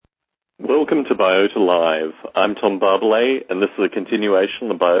Welcome to Biota Live. I'm Tom Barbalet, and this is a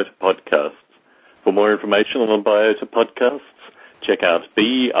continuation of the Biota podcasts. For more information on the Biota podcasts, check out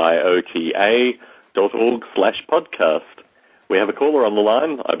biota.org/podcast. We have a caller on the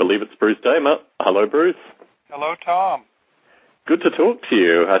line. I believe it's Bruce Damer. Hello, Bruce. Hello, Tom. Good to talk to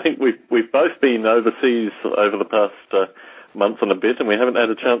you. I think we've both been overseas over the past month and a bit, and we haven't had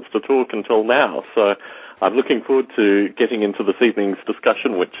a chance to talk until now. So I'm looking forward to getting into this evening's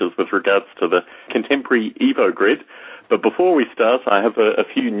discussion, which is with regards to the contemporary EvoGrid. But before we start, I have a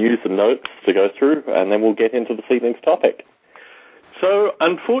few news and notes to go through, and then we'll get into this evening's topic. So,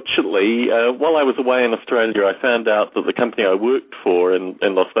 unfortunately, while I was away in Australia, I found out that the company I worked for in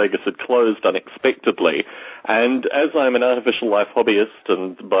Las Vegas had closed unexpectedly. And as I'm an artificial life hobbyist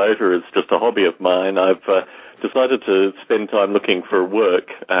and Biota is just a hobby of mine, I've decided to spend time looking for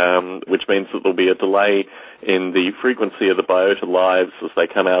work, which means that there'll be a delay in the frequency of the Biota Lives as they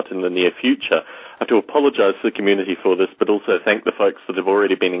come out in the near future. I have to apologize to the community for this, but also thank the folks that have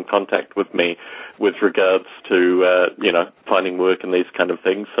already been in contact with me with regards to, finding work and these kind of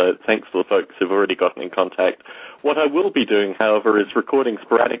things. So thanks to the folks who've already gotten in contact. What I will be doing, however, is recording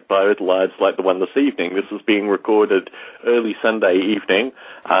sporadic Biota Lives like the one this evening. This is being recorded early Sunday evening,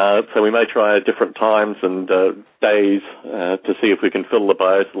 so we may try at different times and days to see if we can fill the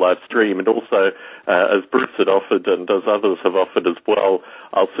Biota Live stream. And also, as Bruce had offered and as others have offered as well,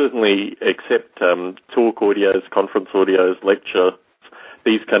 I'll certainly accept talk audios, conference audios, lecture,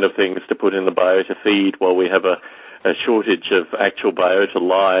 these kind of things to put in the Biota feed while we have a shortage of actual Biota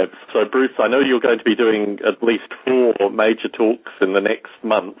Lives. So, Bruce, I know you're going to be doing at least 4 major talks in the next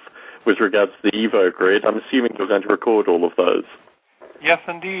month with regards to the EvoGrid. I'm assuming you're going to record all of those. Yes,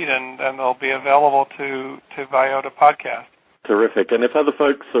 indeed, and they'll be available to Biota Podcast. Terrific. And if other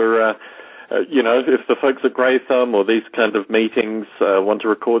folks are, if the folks at Grey Thumb or these kind of meetings want to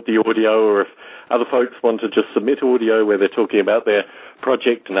record the audio, or if other folks want to just submit audio where they're talking about their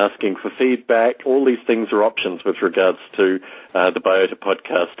project and asking for feedback, all these things are options with regards to the Biota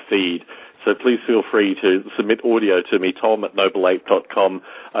podcast feed. So please feel free to submit audio to me, tom@nobleape.com,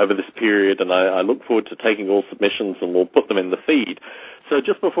 over this period, and I look forward to taking all submissions, and we'll put them in the feed. So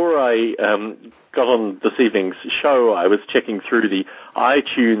just before I got on this evening's show, I was checking through the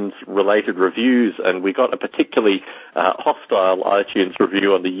iTunes-related reviews, and we got a particularly hostile iTunes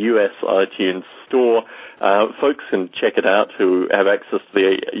review on the US iTunes store. Folks can check it out who have access to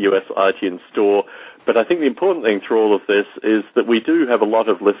the US iTunes store. But I think the important thing through all of this is that we do have a lot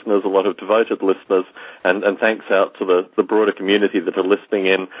of listeners, a lot of devoted listeners, and thanks out to the broader community that are listening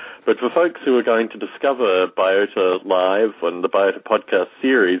in. But for folks who are going to discover Biota Live and the Biota podcast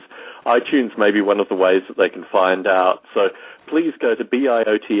series, iTunes may be one of the ways that they can find out. So please go to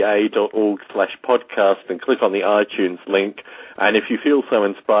biota.org/podcast and click on the iTunes link. And if you feel so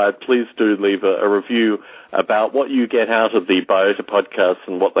inspired, please do leave a review about what you get out of the Biota podcasts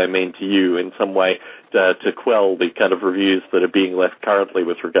and what they mean to you in some way to quell the kind of reviews that are being left currently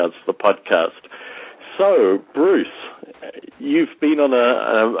with regards to the podcast. So, Bruce, you've been on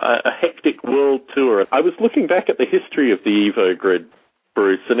a hectic world tour. I was looking back at the history of the EvoGrid,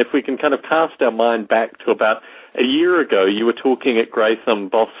 Bruce, and if we can kind of cast our mind back to about a year ago, you were talking at Grey Thumb,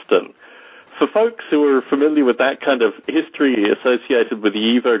 Boston. For folks who are familiar with that kind of history associated with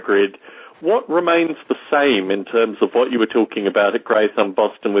the EvoGrid, what remains the same in terms of what you were talking about at Grey Thumb,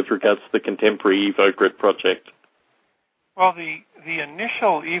 Boston with regards to the contemporary EvoGrid project? Well, the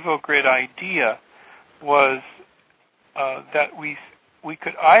initial EvoGrid idea was that we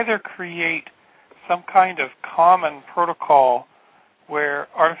could either create some kind of common protocol where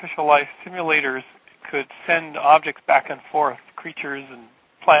artificial life simulators could send objects back and forth, creatures and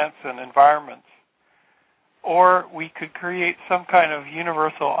plants and environments, or we could create some kind of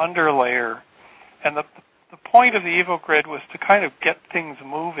universal underlayer. And the point of the EvoGrid was to kind of get things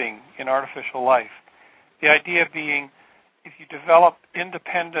moving in artificial life. The idea being, if you develop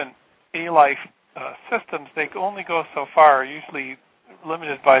independent A-life systems, they only go so far, usually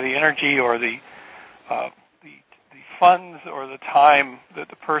limited by the energy or the funds or the time that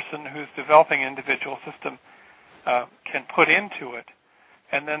the person who's developing an individual system can put into it.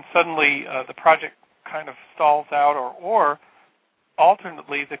 And then suddenly the project kind of stalls out, or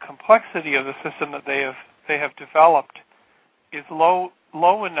alternately the complexity of the system that they have developed is low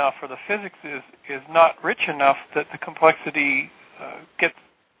enough, or the physics is not rich enough that the complexity gets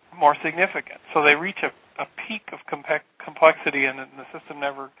more significant. So they reach a peak of complexity, and the system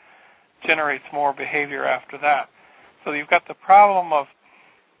never generates more behavior after that. So you've got the problem of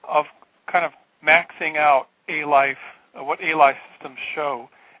kind of maxing out A-life, what A-life systems show.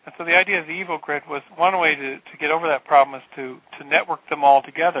 And so the idea of the EvoGrid was one way to get over that problem is to network them all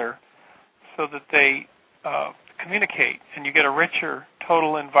together so that they communicate, and you get a richer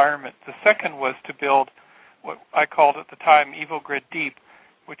total environment. The second was to build what I called at the time EvoGrid Deep,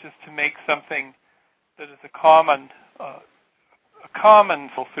 which is to make something that is a common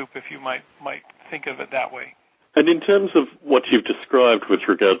full soup, if you might think of it that way. And in terms of what you've described with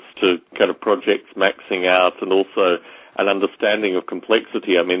regards to kind of projects maxing out and also an understanding of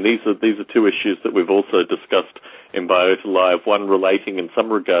complexity, I mean, these are two issues that we've also discussed in Biota Live, one relating in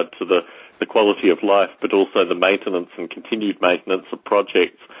some regard to the quality of life, but also the maintenance and continued maintenance of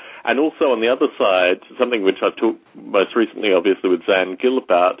projects. And also on the other side, something which I've talked most recently, obviously, with Zan Gill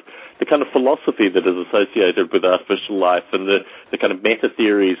about, the kind of philosophy that is associated with artificial life, and the kind of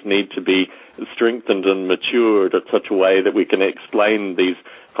meta-theories need to be strengthened and matured at such a way that we can explain these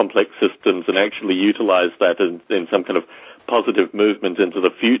complex systems and actually utilize that in some kind of positive movement into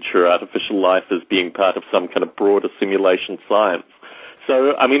the future, artificial life as being part of some kind of broader simulation science.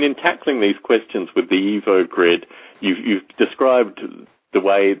 So, I mean, in tackling these questions with the EvoGrid, you've described the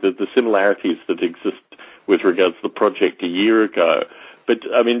way that the similarities that exist with regards to the project a year ago. But,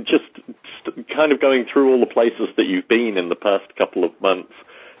 I mean, just kind of going through all the places that you've been in the past couple of months,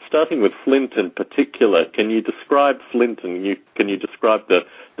 starting with Flint in particular, can you describe Flint and can you describe the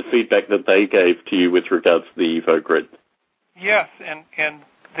feedback that they gave to you with regards to the EvoGrid? Yes, and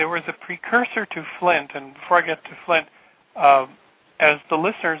there was a precursor to Flint, and before I get to Flint, as the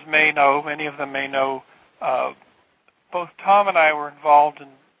listeners may know, many of them may know, both Tom and I were involved in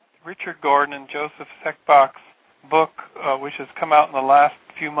Richard Gordon and Joseph Seckbach's book, which has come out in the last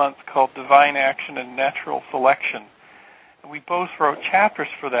few months, called Divine Action and Natural Selection. And we both wrote chapters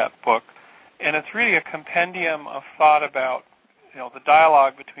for that book, and it's really a compendium of thought about, the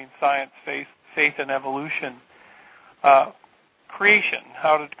dialogue between science, faith, and evolution. Creation.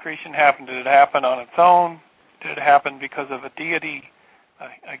 How did creation happen? Did it happen on its own? Did it happen because of a deity,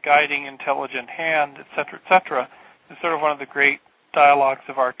 a guiding, intelligent hand, et cetera, is sort of one of the great dialogues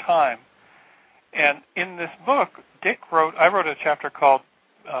of our time. And in this book, I wrote a chapter called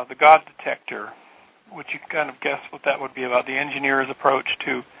The God Detector, which you kind of guess what that would be about, the engineer's approach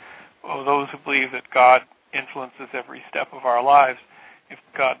to those who believe that God influences every step of our lives. If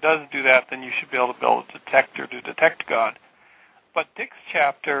God does do that, then you should be able to build a detector to detect God. But Dick's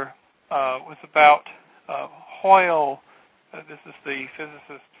chapter was about Hoyle. This is the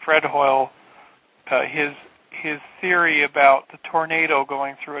physicist Fred Hoyle. His theory about the tornado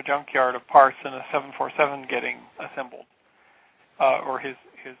going through a junkyard of parts and a 747 getting assembled, or his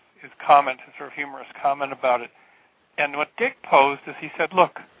comment, his sort of humorous comment about it. And what Dick posed is he said,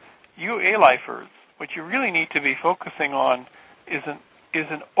 look, you A-lifers, what you really need to be focusing on is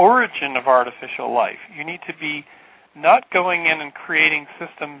an origin of artificial life. You need to be not going in and creating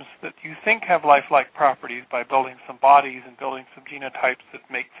systems that you think have lifelike properties by building some bodies and building some genotypes that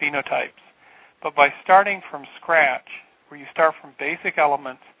make phenotypes, but by starting from scratch, where you start from basic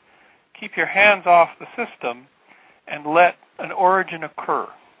elements, keep your hands off the system, and let an origin occur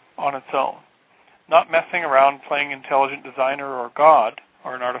on its own. Not messing around playing intelligent designer or God,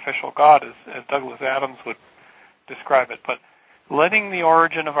 or an artificial God, as Douglas Adams would describe it, but letting the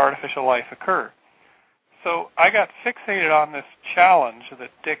origin of artificial life occur. So I got fixated on this challenge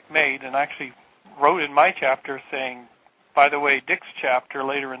that Dick made, and actually wrote in my chapter saying, by the way, Dick's chapter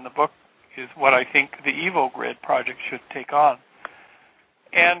later in the book is what I think the EvoGrid project should take on.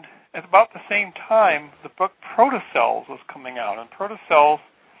 And at about the same time, the book Protocells was coming out, and Protocells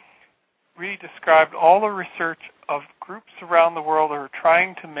really described all the research of groups around the world that are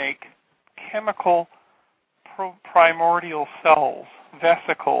trying to make chemical primordial cells,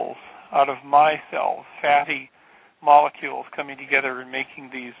 vesicles, out of my cells, fatty molecules coming together and making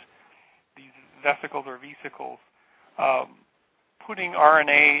these vesicles or vesicles, putting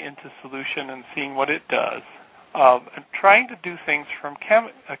RNA into solution and seeing what it does, and trying to do things from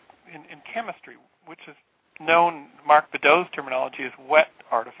in chemistry, which is known, Mark Bedaux's terminology, is wet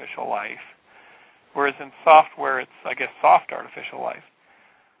artificial life, whereas in software it's, I guess, soft artificial life.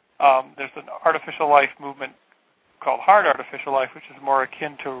 There's an artificial life movement called hard artificial life, which is more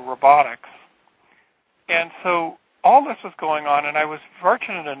akin to robotics. And so all this was going on, and I was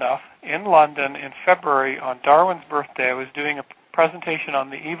fortunate enough in London in February on Darwin's birthday. I was doing a presentation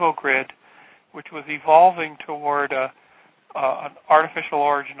on the EvoGrid, which was evolving toward an artificial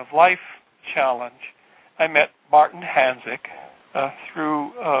origin of life challenge. I met Martin Hanzik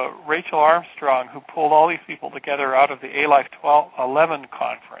through Rachel Armstrong, who pulled all these people together out of the A-Life 11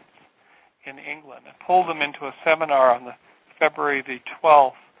 conference in England and pulled them into a seminar on February the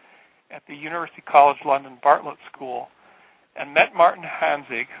 12th at the University College London Bartlett School, and met Martin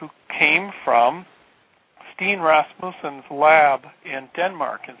Hanzik, who came from Steen Rasmussen's lab in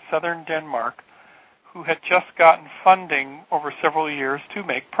Denmark, in southern Denmark, who had just gotten funding over several years to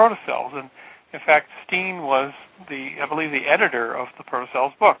make protocells. And in fact, Steen was I believe, the editor of the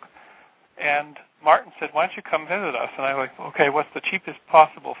protocells book. And Martin said, "Why don't you come visit us?" And I was like, "Okay, what's the cheapest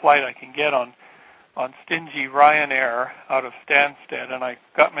possible flight I can get on stingy Ryanair out of Stansted?" And I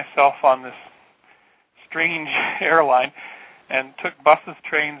got myself on this strange airline and took buses,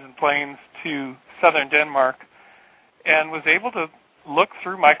 trains, and planes to southern Denmark and was able to look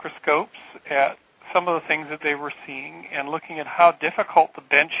through microscopes at some of the things that they were seeing and looking at how difficult the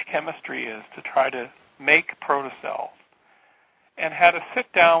bench chemistry is to try to make protocells. And had a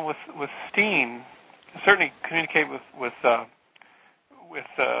sit down with Steen, certainly communicate with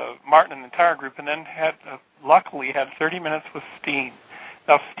Martin and the entire group, and then luckily had 30 minutes with Steen.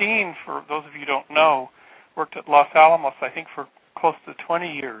 Now Steen, for those of you who don't know, worked at Los Alamos, I think, for close to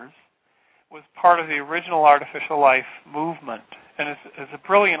 20 years, was part of the original artificial life movement, and is a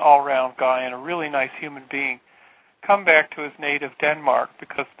brilliant all-round guy and a really nice human being. Come back to his native Denmark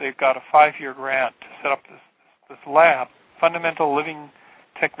because they've got a 5-year grant to set up this lab. Fundamental Living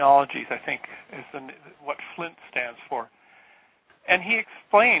Technologies, I think, is what FLINT stands for. And he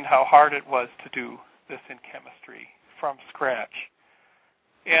explained how hard it was to do this in chemistry from scratch.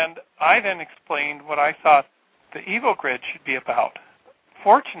 And I then explained what I thought the EvoGrid should be about.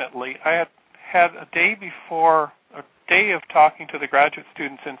 Fortunately, I had a day of talking to the graduate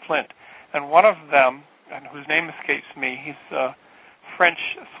students in Flint, and one of them, and whose name escapes me, he's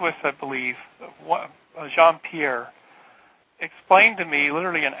French-Swiss, I believe, Jean-Pierre, explained to me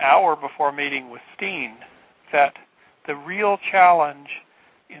literally an hour before meeting with Steen that the real challenge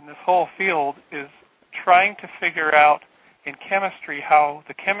in this whole field is trying to figure out in chemistry how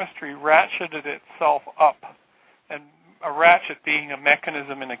the chemistry ratcheted itself up, and a ratchet being a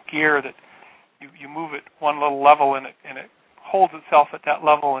mechanism in a gear that you move it one little level and it holds itself at that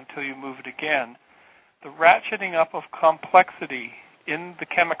level until you move it again. The ratcheting up of complexity in the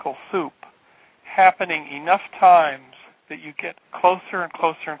chemical soup happening enough times that you get closer and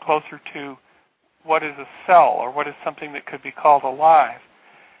closer and closer to what is a cell or what is something that could be called alive.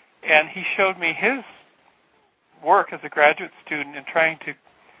 And he showed me his work as a graduate student in trying to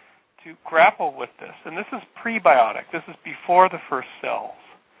grapple with this. And this is prebiotic. This is before the first cells.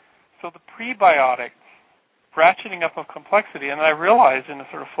 So the prebiotic ratcheting up of complexity, and I realized in a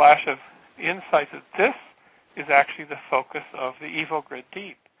sort of flash of insight that this is actually the focus of the EvoGrid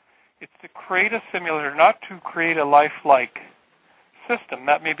Deep. It's to create a simulator, not to create a lifelike system,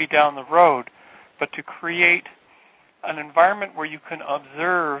 that may be down the road, but to create an environment where you can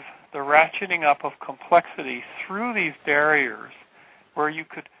observe the ratcheting up of complexity through these barriers, where you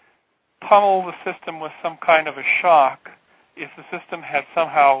could pummel the system with some kind of a shock if the system had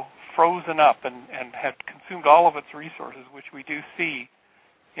somehow frozen up and had consumed all of its resources, which we do see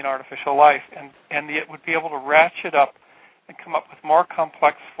in artificial life, and it would be able to ratchet up and come up with more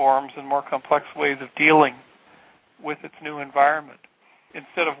complex forms and more complex ways of dealing with its new environment.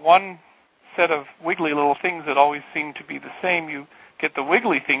 Instead of one set of wiggly little things that always seem to be the same, you get the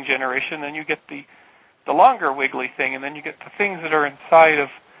wiggly thing generation, then you get the longer wiggly thing, and then you get the things that are inside of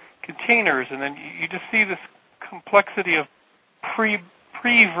containers, and then you just see this complexity of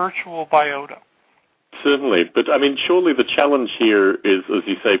pre-virtual biota. Certainly, but I mean, surely the challenge here is, as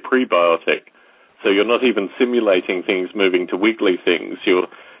you say, prebiotic. So you're not even simulating things moving to wiggly things. You're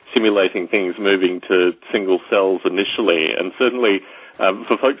simulating things moving to single cells initially. And certainly,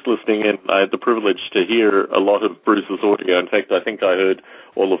 for folks listening in, I had the privilege to hear a lot of Bruce's audio. In fact, I think I heard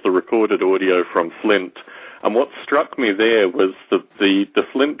all of the recorded audio from Flint. And what struck me there was the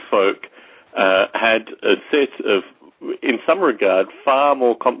Flint folk had a set of, in some regard, far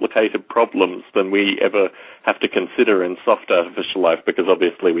more complicated problems than we ever have to consider in soft artificial life, because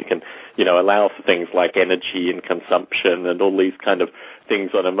obviously we can, allow for things like energy and consumption and all these kind of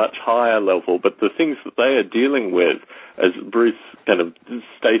things on a much higher level. But the things that they are dealing with, as Bruce kind of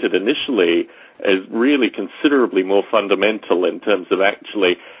stated initially, is really considerably more fundamental in terms of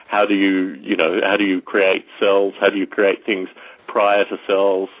actually how do you create cells, how do you create things prior to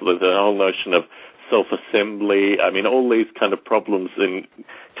cells. There's a whole notion of self-assembly. I mean, all these kind of problems in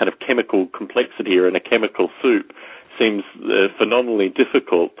kind of chemical complexity or in a chemical soup seems phenomenally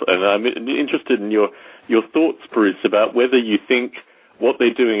difficult. And I'm interested in your thoughts, Bruce, about whether you think what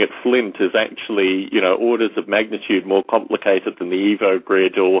they're doing at Flint is actually, orders of magnitude more complicated than the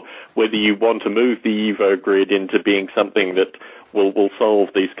EvoGrid, or whether you want to move the EvoGrid into being something that will solve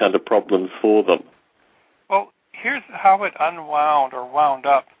these kind of problems for them. Well, here's how it unwound or wound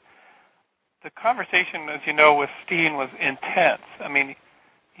up. The conversation, as you know, with Steen was intense. I mean,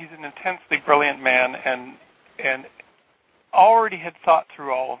 he's an intensely brilliant man, and and already had thought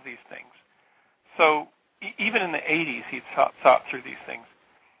through all of these things. So even in the 80s, he'd thought through these things.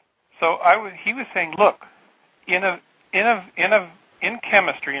 So he was saying, look, in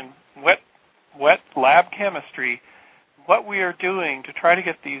chemistry, in wet lab chemistry, what we are doing to try to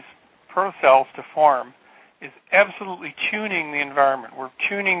get these protocells to form is absolutely tuning the environment. We're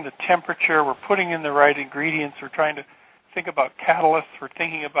tuning the temperature. We're putting in the right ingredients. We're trying to think about catalysts. We're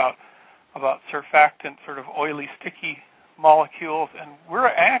thinking about surfactant, sort of oily, sticky molecules, and we're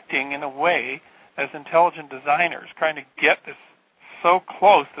acting in a way as intelligent designers, trying to get this so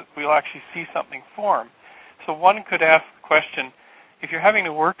close that we'll actually see something form. So one could ask the question, if you're having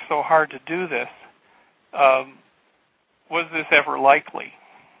to work so hard to do this, was this ever likely?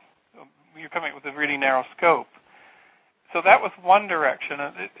 You're coming with a really narrow scope. So that was one direction.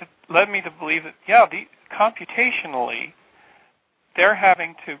 It led me to believe that, computationally, they're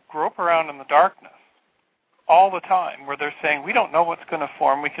having to grope around in the darkness all the time, where they're saying, we don't know what's going to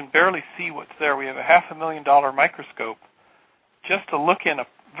form. We can barely see what's there. We have a $500,000 microscope just to look in a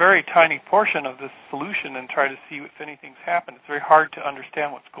very tiny portion of this solution and try to see if anything's happened. It's very hard to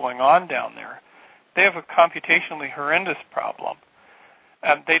understand what's going on down there. They have a computationally horrendous problem.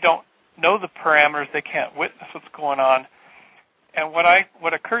 They don't know the parameters. They can't witness what's going on. And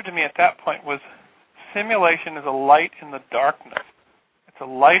what occurred to me at that point was simulation is a light in the darkness. It's a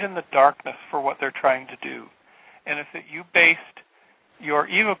light in the darkness for what they're trying to do. And if you based your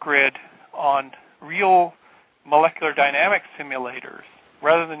EvoGrid on real molecular dynamics simulators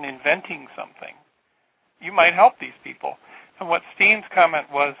rather than inventing something, you might help these people. And what Steen's comment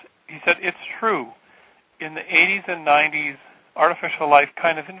was, he said, it's true. In the 80s and 90s, artificial life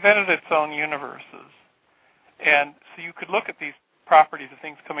kind of invented its own universes. And so you could look at these properties of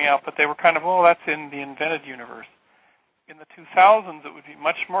things coming out, but they were kind of, that's in the invented universe. In the 2000s, it would be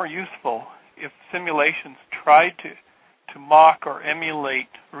much more useful if simulations tried to mock or emulate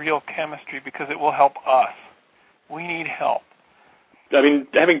real chemistry, because it will help us. We need help. I mean,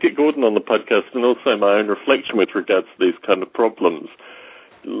 having Dick Gordon on the podcast and also my own reflection with regards to these kind of problems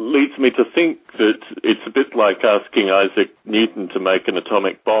leads me to think that it's a bit like asking Isaac Newton to make an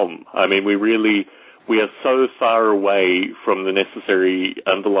atomic bomb. I mean, we are so far away from the necessary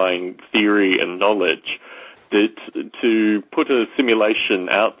underlying theory and knowledge that to put a simulation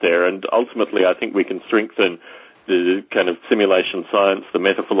out there, and ultimately I think we can strengthen the kind of simulation science, the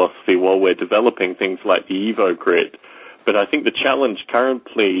meta-philosophy, while we're developing things like the EvoGrid. But I think the challenge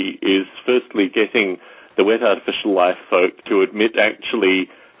currently is firstly getting the wet artificial life folk to admit actually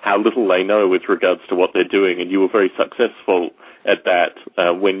how little they know with regards to what they're doing, and you were very successful at that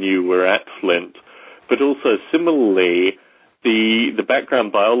when you were at Flint. But also similarly, the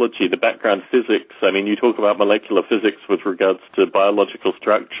background biology, the background physics, I mean, you talk about molecular physics with regards to biological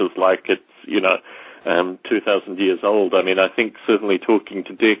structures like it's, 2,000 years old. I mean, I think certainly talking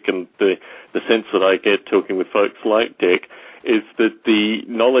to Dick and the sense that I get talking with folks like Dick is that the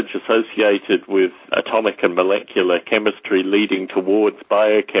knowledge associated with atomic and molecular chemistry leading towards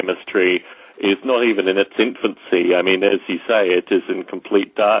biochemistry is not even in its infancy. I mean, as you say, it is in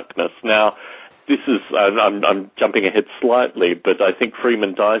complete darkness. Now, this is, I'm jumping ahead slightly, but I think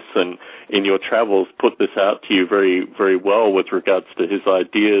Freeman Dyson in your travels put this out to you very, very well with regards to his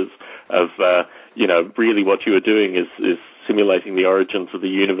ideas of, really what you are doing is simulating the origins of the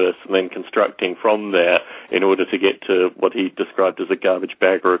universe and then constructing from there in order to get to what he described as a garbage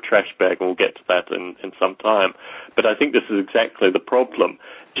bag or a trash bag, and we'll get to that in some time. But I think this is exactly the problem.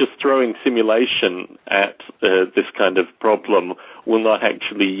 Just throwing simulation at this kind of problem will not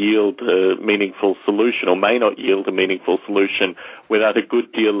actually yield a meaningful solution, or may not yield a meaningful solution without a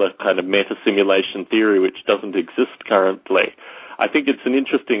good deal of kind of meta-simulation theory, which doesn't exist currently. I think it's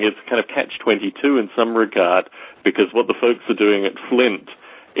kind of catch-22 in some regard, because what the folks are doing at Flint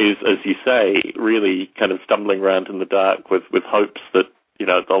is, as you say, really kind of stumbling around in the dark with hopes that,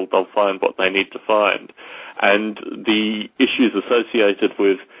 they'll find what they need to find. And the issues associated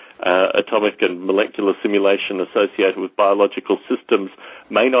with atomic and molecular simulation associated with biological systems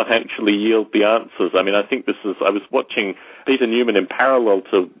may not actually yield the answers. I mean, I think I was watching Peter Newman in parallel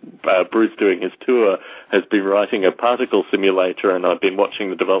to Bruce doing his tour, has been writing a particle simulator, and I've been watching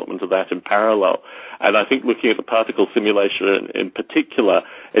the development of that in parallel. And I think looking at the particle simulation in particular,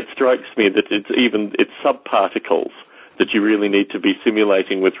 it strikes me that it's subparticles that you really need to be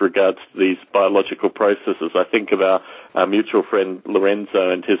simulating with regards to these biological processes. I think of our mutual friend Lorenzo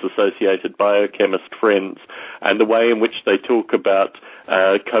and his associated biochemist friends, and the way in which they talk about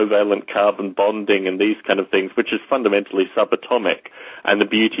covalent carbon bonding and these kind of things, which is fundamentally subatomic, and the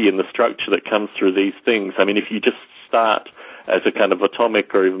beauty and the structure that comes through these things. I mean, if you just start as a kind of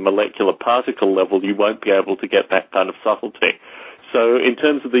atomic or even molecular particle level, you won't be able to get that kind of subtlety. So in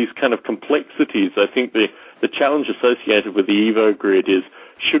terms of these kind of complexities, I think the challenge associated with the EvoGrid is,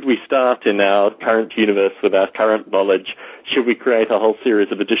 should we start in our current universe with our current knowledge? Should we create a whole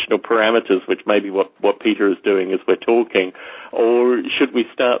series of additional parameters, which may be what Peter is doing as we're talking? Or should we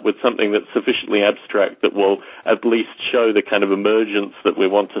start with something that's sufficiently abstract that will at least show the kind of emergence that we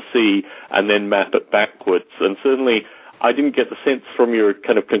want to see and then map it backwards? And certainly, I didn't get the sense from your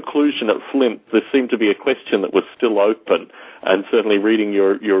kind of conclusion at Flint, there seemed to be a question that was still open. And certainly reading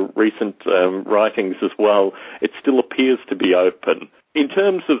your recent writings as well, it still appears to be open. In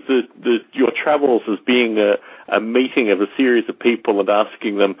terms of your travels as being a meeting of a series of people and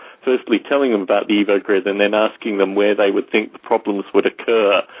asking them, firstly telling them about the EvoGrid and then asking them where they would think the problems would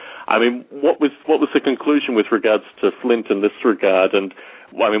occur, I mean, what was the conclusion with regards to Flint in this regard? And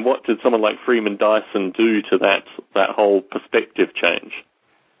I mean, what did someone like Freeman Dyson do to that whole perspective change?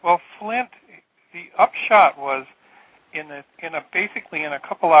 Well, Flint, the upshot was basically in a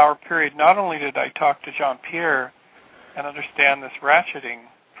couple-hour period. Not only did I talk to Jean-Pierre and understand this ratcheting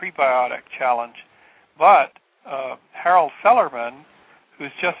prebiotic challenge, but Harold Fellerman,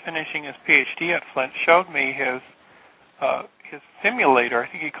 who's just finishing his PhD at Flint, showed me his simulator. I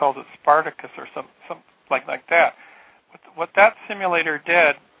think he calls it Spartacus or some like that. What that simulator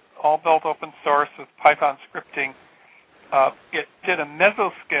did, all built open source with Python scripting, it did a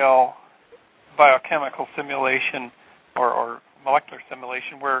mesoscale biochemical simulation or molecular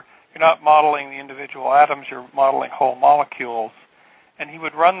simulation where you're not modeling the individual atoms, you're modeling whole molecules. And he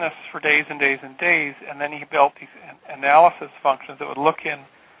would run this for days and days and days, and then he built these analysis functions that would look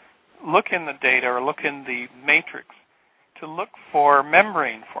in the data or look in the matrix to look for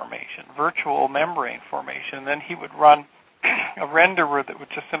membrane formation, virtual membrane formation. And then he would run a renderer that would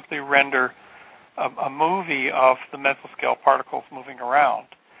just simply render a movie of the mesoscale particles moving around.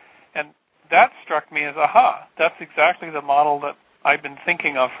 And that struck me as, that's exactly the model that I've been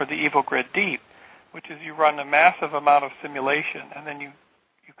thinking of for the EvoGrid Deep, which is you run a massive amount of simulation, and then you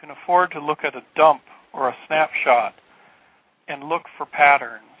can afford to look at a dump or a snapshot and look for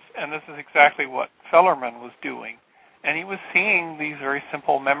patterns. And this is exactly what Fellerman was doing. And he was seeing these very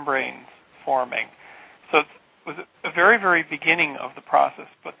simple membranes forming. So it was a very, very beginning of the process.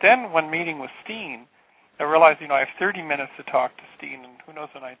 But then when meeting with Steen, I realized, I have 30 minutes to talk to Steen, and who knows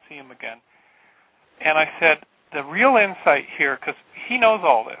when I'd see him again. And I said, the real insight here, because he knows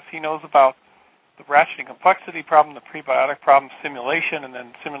all this. He knows about the ratcheting complexity problem, the prebiotic problem, simulation, and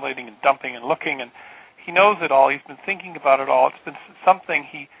then simulating and dumping and looking. And he knows it all. He's been thinking about it all. It's been something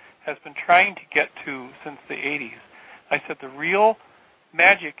he has been trying to get to since the 80s. I said the real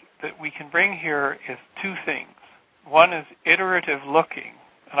magic that we can bring here is two things. One is iterative looking.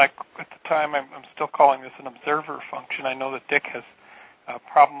 And at the time, I'm still calling this an observer function. I know that Dick has a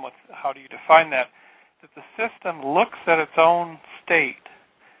problem with how do you define that. That the system looks at its own state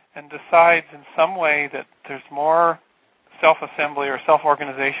and decides in some way that there's more self-assembly or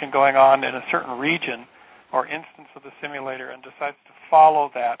self-organization going on in a certain region or instance of the simulator and decides to follow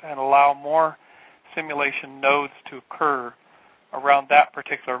that and allow more simulation nodes to occur around that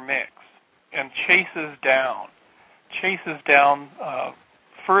particular mix and chases down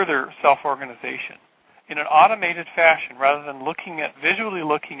further self-organization in an automated fashion rather than visually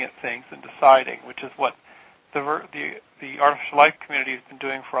looking at things and deciding, which is what the artificial life community has been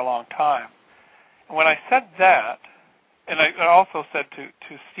doing for a long time. And when I said that, and I also said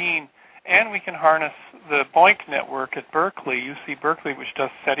to Steen, and we can harness the BOINC network at Berkeley, UC Berkeley, which does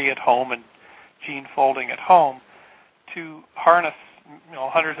SETI at home and gene folding at home, to harness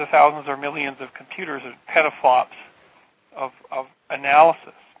hundreds of thousands or millions of computers and petaflops of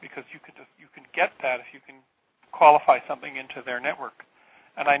analysis, because you can get that if you can qualify something into their network.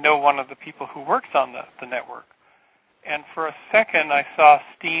 And I know one of the people who works on the network. And for a second, I saw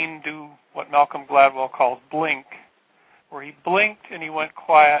Steen do what Malcolm Gladwell calls blink, where he blinked and he went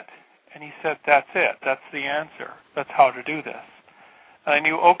quiet and he said, that's it, that's the answer, that's how to do this. And I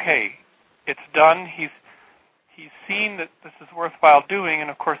knew, okay, it's done. He's seen that this is worthwhile doing, and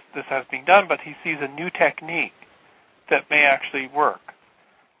of course this has been done, but he sees a new technique that may actually work.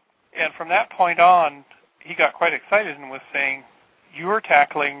 And from that point on, he got quite excited and was saying, you're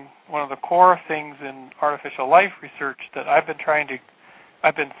tackling one of the core things in artificial life research that I've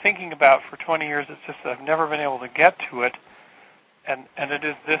been thinking about for 20 years. It's just that I've never been able to get to it. And it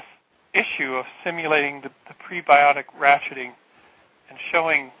is this issue of simulating the prebiotic ratcheting and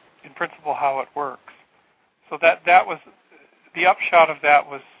showing in principle how it works. So that was the upshot of that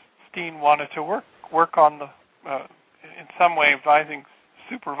was Steen wanted to work on the in some way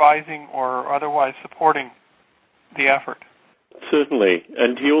supervising or otherwise supporting the effort. Certainly.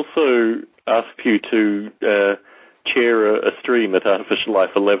 And he also asked you to chair a stream at Artificial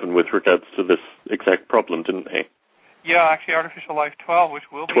Life 11 with regards to this exact problem, didn't he? Yeah, actually Artificial Life 12, which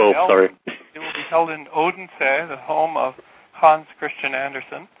will be 12, held. sorry. It will be held in Odense, the home of Hans Christian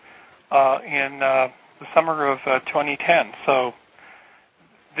Andersen, in the summer of 2010. So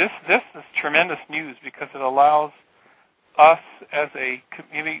this is tremendous news because it allows us as a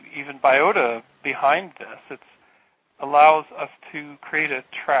community, even Biota behind this, it allows us to create a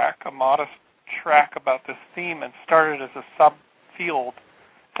track, a modest track about this theme and start it as a subfield.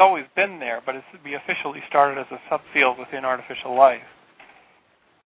 It's always been there, but we officially started as a subfield within Artificial Life.